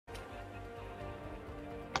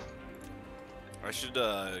I should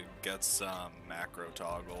get some macro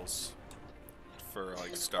toggles for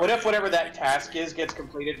like start. What if whatever that task is gets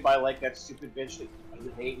completed by like that stupid bitch that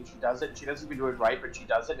you hate, and she does it, and she doesn't even do it right, but she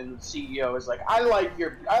does it, and the CEO is like, I like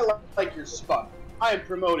your spunk. I am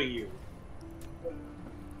promoting you.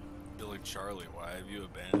 You're like, Charlie, why have you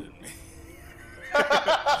abandoned me?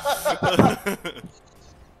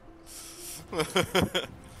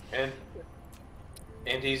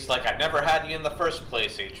 And he's like, I never had you in the first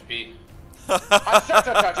place, HP.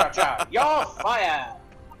 Cha-cha-cha-cha-cha! You're fired!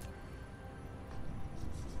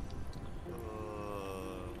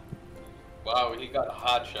 Wow, he got a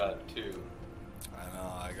hot shot too. I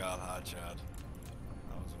know, I got hot shot.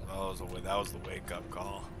 That was the wake up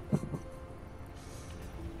call.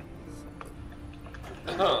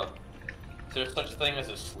 Is there such a thing as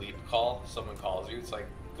a sleep call? Someone calls you, it's like,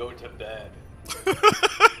 go to bed.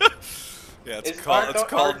 Yeah, it's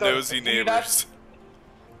called nosy neighbors.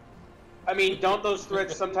 I mean, don't those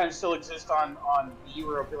threads sometimes still exist on B,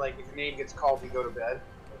 where it'll be like, if your name gets called, you go to bed?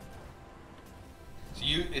 So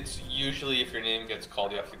it's usually if your name gets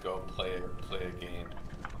called, you have to go play a game.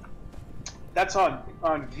 That's on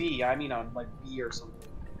V. I mean on like B or something.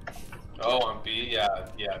 Oh, on B,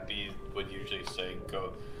 yeah, B would usually say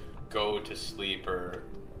go to sleep or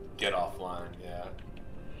get offline. Yeah.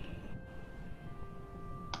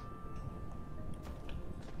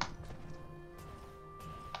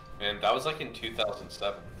 And that was like in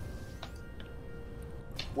 2007.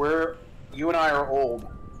 You and I are old,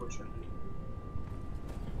 unfortunately.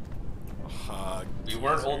 We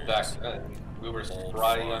weren't old back then. We were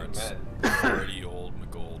spry young men. Pretty old,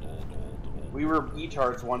 old. We were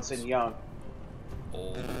retards once and young.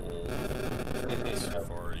 Old.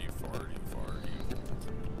 Farty.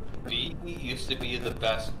 B used to be the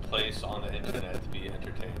best place on the internet to be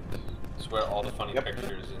entertained. It's where all the funny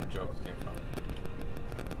pictures and jokes came from.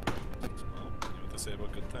 Well, you know what they say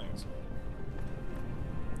about good things.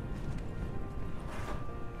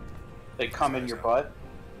 They come in your butt?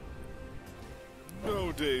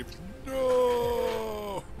 No, Dave.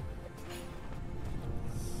 No!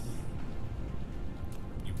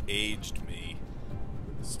 You aged me.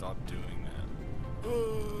 Stop doing that.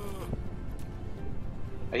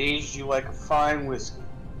 I aged you like a fine whiskey.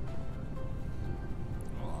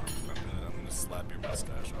 Well, I'm gonna slap your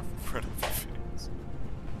mustache off in front of your face.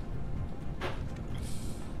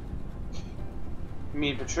 I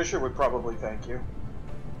mean, Patricia would probably thank you.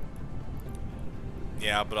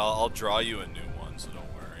 Yeah, but I'll draw you a new one, so don't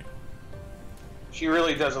worry. She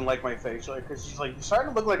really doesn't like my facial, because she's like, you're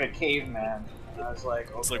starting to look like a caveman. And I was like,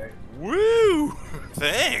 okay. It's like, woo!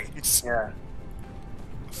 Thanks! Yeah.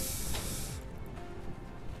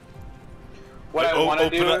 What I want to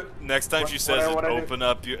do... Next time she says it, open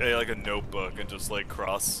up like a notebook and just like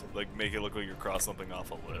make it look like you're cross something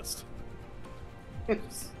off a list.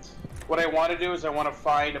 What I want to do is I want to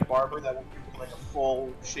find a barber that will give me like a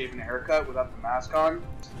full shaven haircut without the mask on,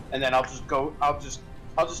 and then I won't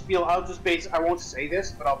say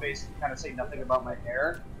this, but I'll basically kind of say nothing about my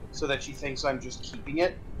hair, so that she thinks I'm just keeping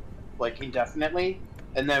it, like, indefinitely.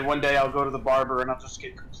 And then one day I'll go to the barber and I'll just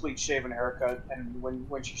get a complete shaven haircut, and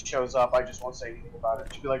when she shows up, I just won't say anything about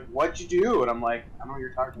it. She'll be like, what'd you do? And I'm like, I don't know what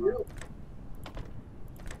you're talking about.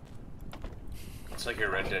 It's like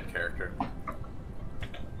your Red Dead character.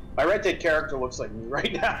 My Red Dead character looks like me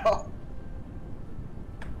right now.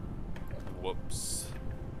 Whoops.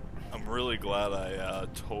 I'm really glad I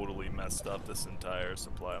totally messed up this entire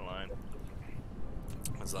supply line,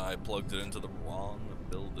 as I plugged it into the wrong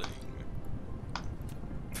building.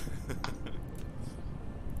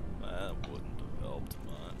 That wouldn't have helped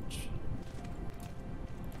much.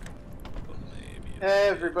 But maybe.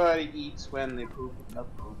 Everybody eats when they poop. Enough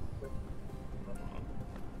poop.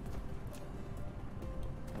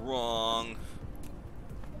 Wrong.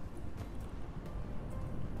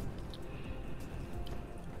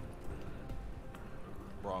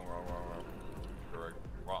 Wrong. Correct.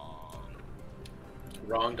 Wrong.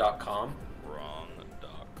 Wrong.com?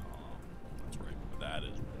 Wrong.com. That's right. That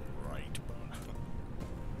is right.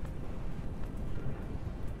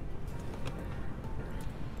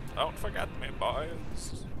 Don't forget me,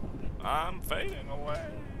 boys. I'm fading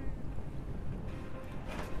away.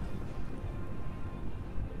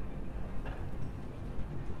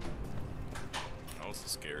 That was the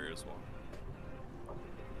scariest one.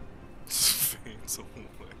 Fades away.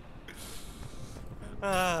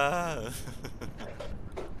 Let's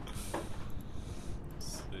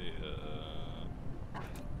see,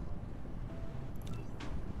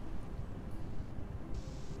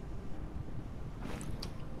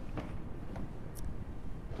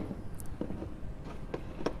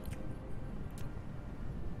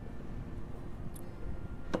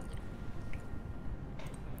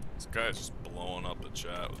 Guy's just blowing up the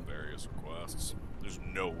chat with various requests. There's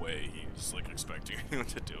no way he's like expecting anyone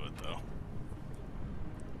to do it though.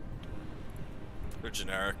 They're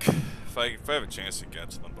generic. If I have a chance to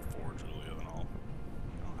get to them before Julia, then I'll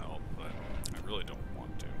help. But I really don't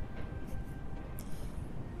want to.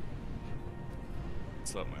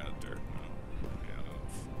 What's up, man? Dirt? No.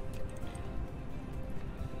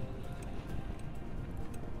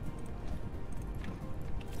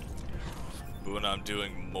 Yeah. When I'm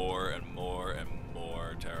doing more and more and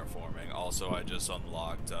more terraforming. Also, I just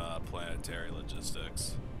unlocked planetary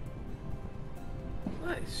logistics.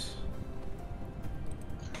 Nice.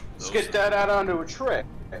 Let's get that out onto a tray.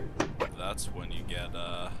 That's when you get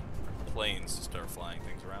planes to start flying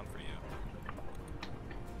things around for you.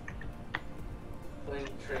 Playing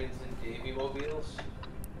trains and Davy mobiles.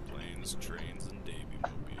 Planes, trains, and Davy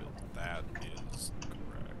mobile. That is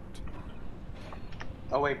correct.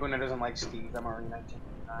 Oh wait, Boona doesn't like Steve. I'm already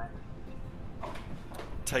 1999.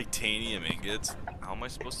 Titanium ingots? How am I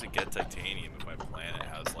supposed to get titanium if my planet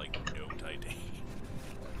has like no titanium?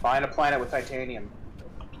 Find a planet with titanium.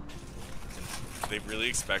 They really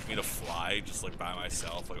expect me to fly just like by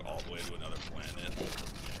myself, like all the way to another planet?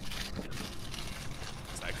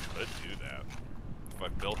 'Cause I could do that. If I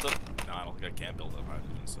built up, no, I don't think I can build up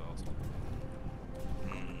hydrogen cells.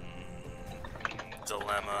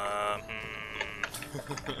 Dilemma.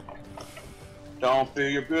 Don't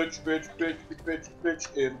be a bitch, bitch, bitch, bitch, bitch.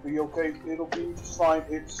 It'll be okay. It'll be just fine.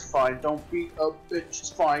 It's fine. Don't be a bitch. It's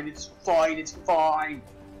fine. It's fine. It's fine.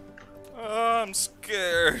 I'm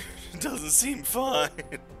scared. It doesn't seem fine.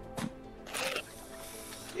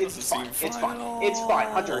 It's fine. It's fine. It's fine,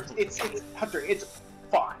 Hunter. It's Hunter. It's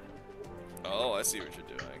fine. Oh, I see what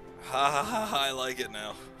you're doing. Ha ha ha! I like it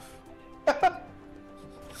now.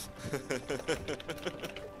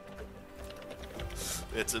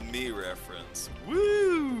 It's a me reference.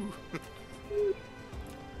 Woo!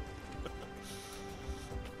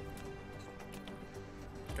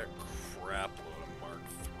 Got crap load of Mark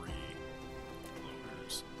III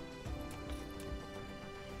loaders.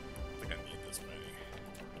 I think I need this many.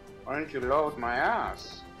 Why don't you load my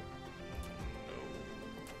ass? No,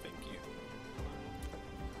 thank you.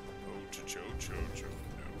 Oh, cho. No.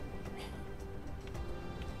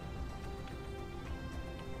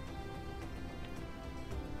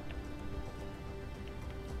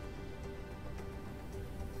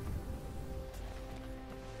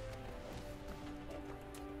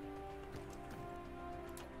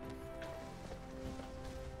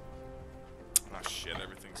 Ah, shit,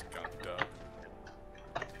 everything's gunked up.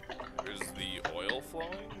 Is the oil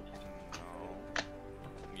flowing? No.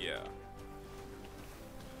 Yeah.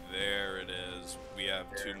 There it is. We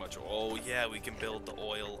have too much. Oh, yeah, we can build the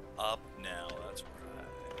oil up now. That's right.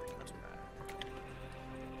 That's right.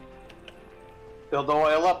 Build the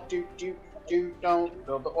oil up. Don't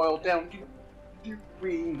build the oil down.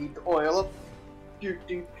 We need the oil up.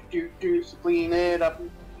 So clean it up.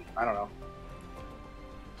 I don't know.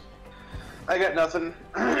 I got nothing.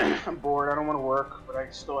 I'm bored. I don't want to work, but I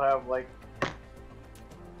still have like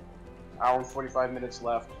hour and 45 minutes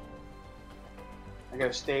left. I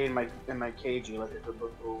gotta stay in my cagey like a good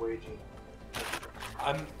little wagey.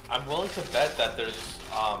 I'm willing to bet that there's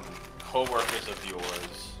co-workers of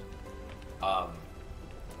yours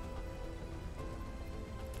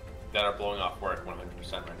that are blowing off work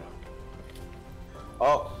 100% right now.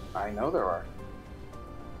 Oh, I know there are.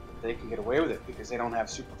 They can get away with it because they don't have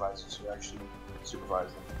supervisors who actually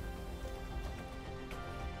supervise them.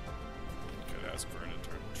 Could ask for an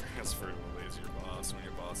internal transfer to a lazier boss. When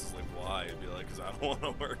your boss is like, why? You'd be like, because I don't want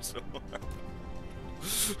to work so hard.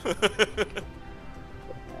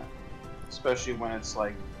 Yeah. Especially when it's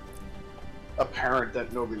like apparent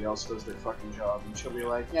that nobody else does their fucking job, and she'll be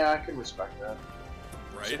like, yeah, I can respect that.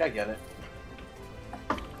 Right? She's like, I get it.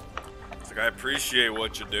 It's like, I appreciate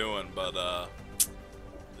what you're doing, but,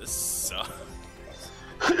 this sucks.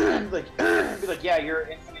 Be like, yeah, you're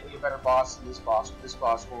infinitely a better boss than this boss. This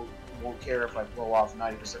boss won't care if I blow off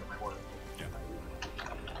 90% of my work. Yeah.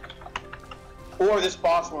 Or this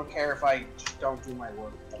boss won't care if I just don't do my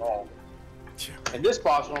work at all. Yeah. And this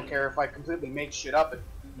boss won't care if I completely make shit up and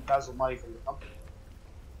embezzle money from the company.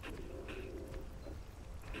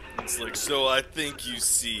 It's like, so I think you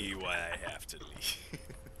see why I have to leave.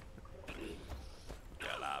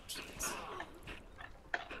 Got options.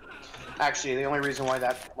 Actually, the only reason why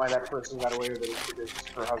that person got away with it is because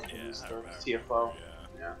her husband Yeah, is I the remember, CFO. yeah.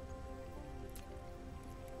 Yeah.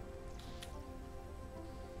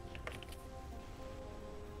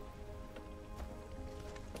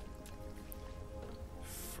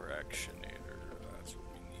 Fractionator, that's what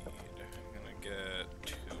we need. I'm gonna get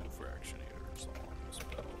 2 fractionators on this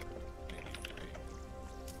build.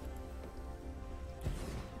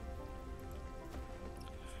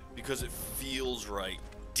 because it feels right.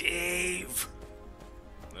 Dave!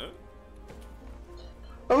 Huh?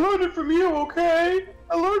 I learned it from you, okay?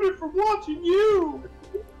 I learned it from watching you!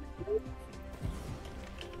 Boy,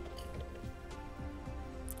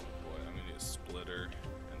 I'm gonna need a splitter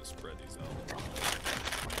and to spread these out.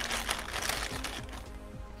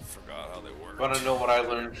 Forgot how they work. Wanna know what I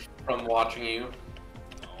learned from watching you?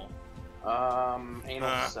 No.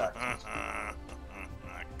 Anal sex. I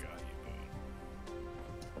got you.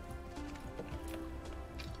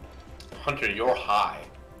 Hunter, you're high.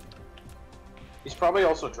 He's probably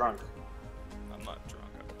also drunk. I'm not drunk.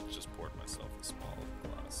 I just poured myself a small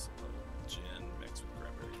glass of gin mixed with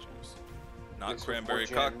cranberry juice. Not Mixed with cranberry more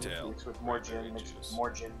gin, cocktail. Mixed with more cranberry gin, mixed with juice.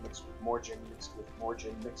 more gin, mixed with more gin, mixed with more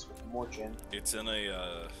gin, mixed with more gin. It's in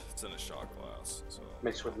a shot glass. So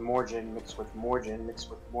Mixed with more gin, mixed with more gin,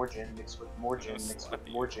 mixed with more gin, mixed with more gin, mixed with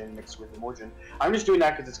more gin, mixed with more gin. I'm just doing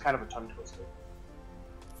that because it's kind of a tongue twister.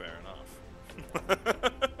 fair enough.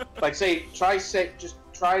 Like just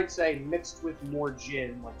try and say mixed with more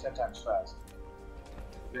gin like 10 times fast.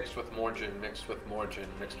 Mixed with more gin, mixed with more gin,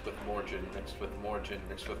 mixed with more gin, mixed with more gin,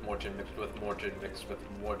 mixed with more gin, mixed with more gin, mixed with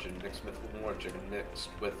more gin, mixed with more gin, mixed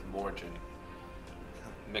with more gin,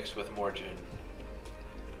 mixed with more gin.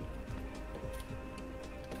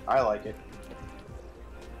 I like it.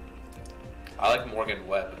 I like Morgan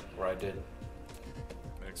Webb, where I did.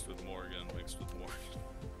 Mixed with Morgan, mixed with Morgan.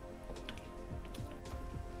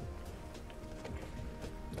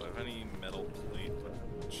 Do I have any metal plate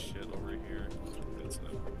with shit over here? It's no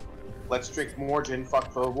required. Let's drink more gin,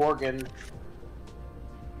 fuck for Morgan.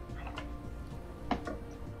 I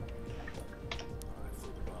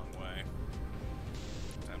flew the wrong way.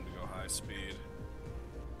 Time to go high speed.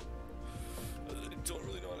 I don't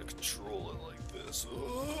really know how to control it like this.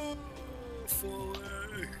 Oh, falling.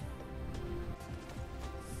 Alright.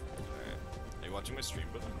 Are you watching my stream,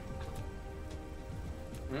 brother?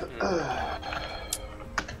 I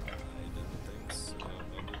didn't think so.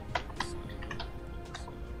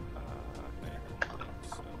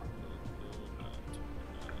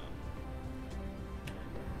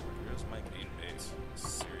 Where's my main base?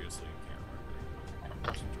 Seriously, can't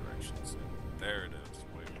remember which directions. There it is,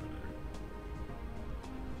 way over there.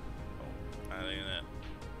 Oh, that ain't it.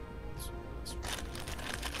 It's this way.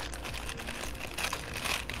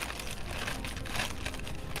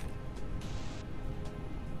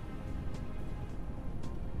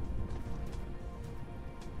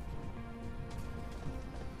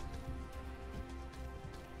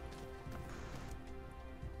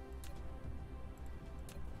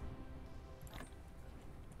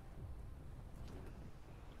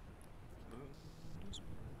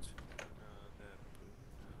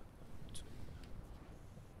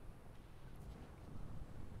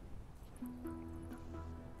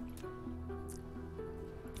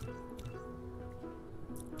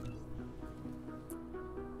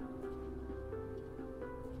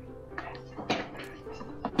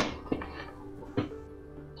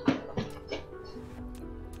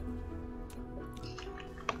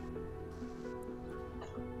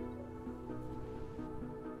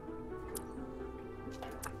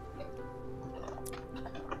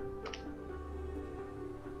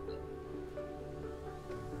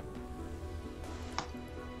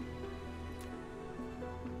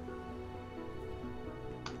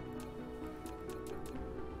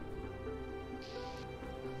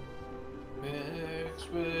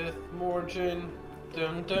 Mixed with more gin.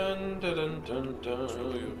 Dun dun dun dun dun dun.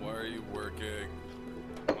 Julie, why are you working?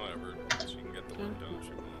 Whatever. She can get the work done if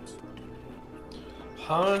she wants.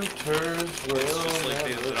 Hunters It's will just like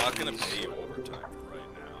never they're not gonna be pay you overtime for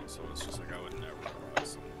right now, so it's just like I would never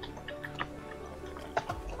advise them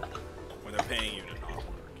when they're paying you to not work.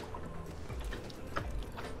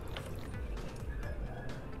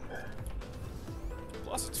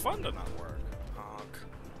 Plus, it's fun to not work. Honk.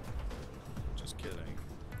 Just kidding.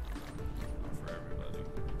 Not for everybody.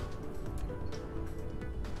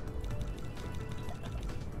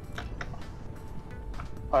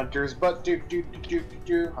 Hunter's butt do do do do do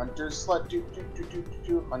do. Hunter's slut do do do do do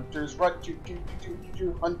do. Hunter's rut do do do do do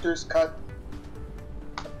do. Hunter's cut.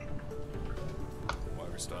 Why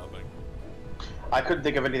we're stopping? I couldn't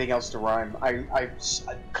think of anything else to rhyme.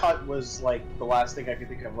 Cut was like the last thing I could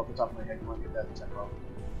think of off the top of my head when I did that tempo.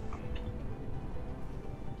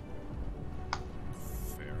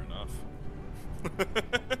 Fair enough.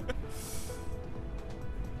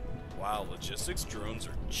 Wow, logistics drones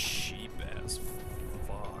are cheap as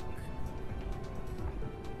fuck.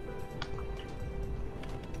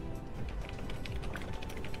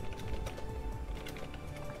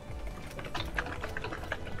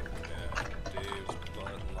 Yeah, Dave's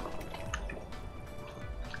butt.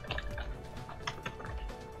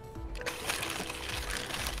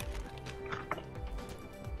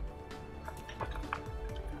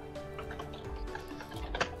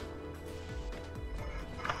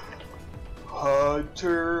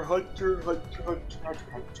 Hunter, hunter, hunter, hunter,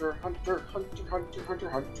 hunter, hunter, hunter, hunter, hunter, hunter,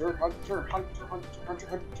 hunter, hunter, hunter, hunter,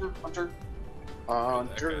 hunter, hunter,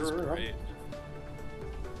 That guy's hunter. great.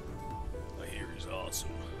 I hear he's awesome.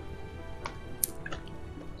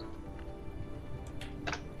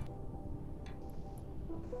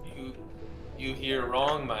 You hear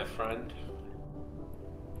wrong, my friend.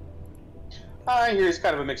 I hear he's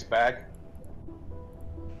kind of a mixed bag.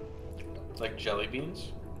 Like jelly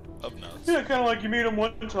beans? Of nuts. Yeah, kind of like you meet him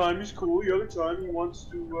one time, he's cool. The other time, he wants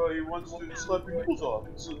to slap your nipples off.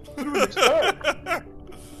 It's a bit of a mixed bag.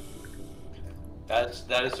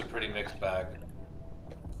 That is a pretty mixed bag.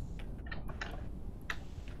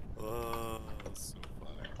 That's so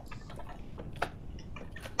funny.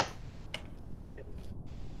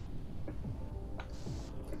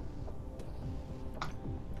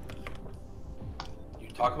 You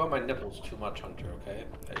talk about my nipples too much, Hunter, okay?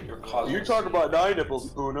 You're causing... You talk about nine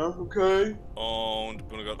nipples, Boona, okay? Owned,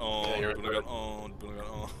 Boona got owned, you're Boona got owned, Boona got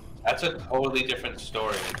owned. That's a totally different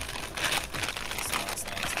story.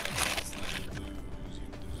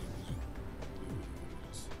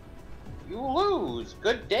 You lose.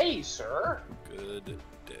 Good day, sir. Good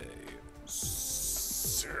day,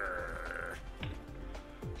 sir.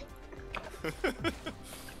 What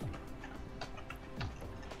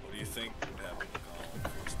do you think would happen to Colin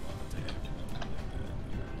if he responded to him like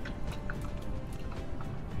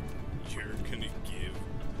that? You're gonna give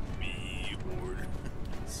me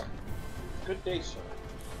orders. Good day, sir.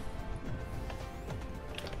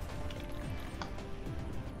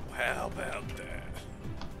 How about that?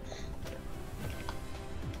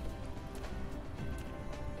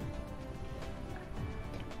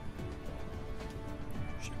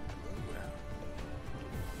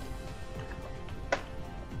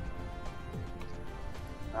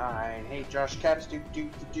 I hate Josh Caddis, do.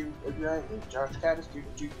 I hate Josh Caddis, do.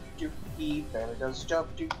 He barely does his job,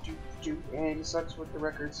 do. And he sucks with the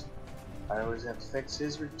records. I always have to fix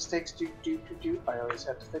his mistakes, do. I always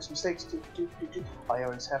have to fix mistakes, do. I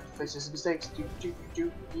always have to fix his mistakes,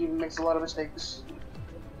 do. He makes a lot of mistakes.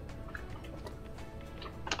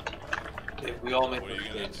 If we all make What are you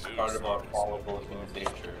gonna mistakes, do, part about Star fallible human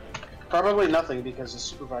nature. Probably nothing, because the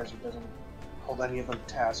supervisor doesn't hold any of them to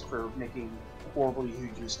task for making horribly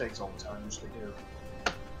huge mistakes all the time, which they do.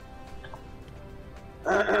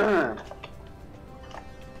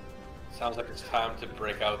 Sounds like it's time to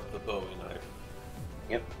break out the Bowie knife.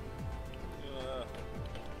 Yep.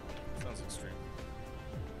 Sounds extreme.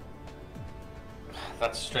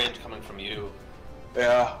 That's strange coming from you.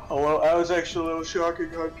 Yeah, well, I was actually a little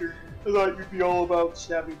shocking, Hunter. I thought you'd be all about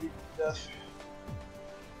stabbing people to death.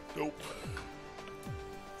 Nope.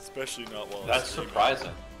 Especially not while That's streaming.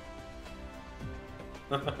 surprising.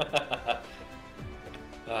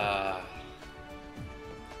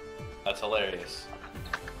 That's hilarious.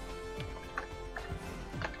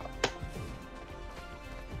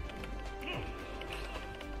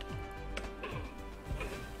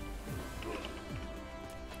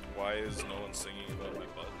 Why is no one singing about my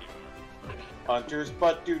butt anymore? Hunter's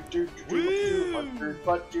butt do. Hunter's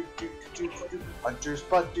butt do. Hunter's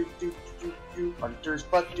butt do. Hunter's butt do. Hunter's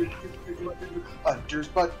butt do. Hunter's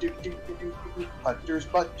butt do. Hunter's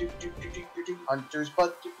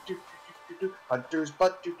butt do. Hunter's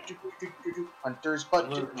butt do. Hunter's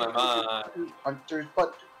butt do. My mind. Hunter's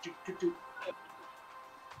butt do.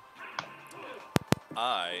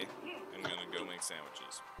 I am gonna go make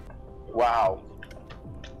sandwiches. Wow.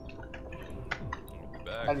 I'll be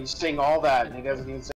back. And he sing all that, and he doesn't even say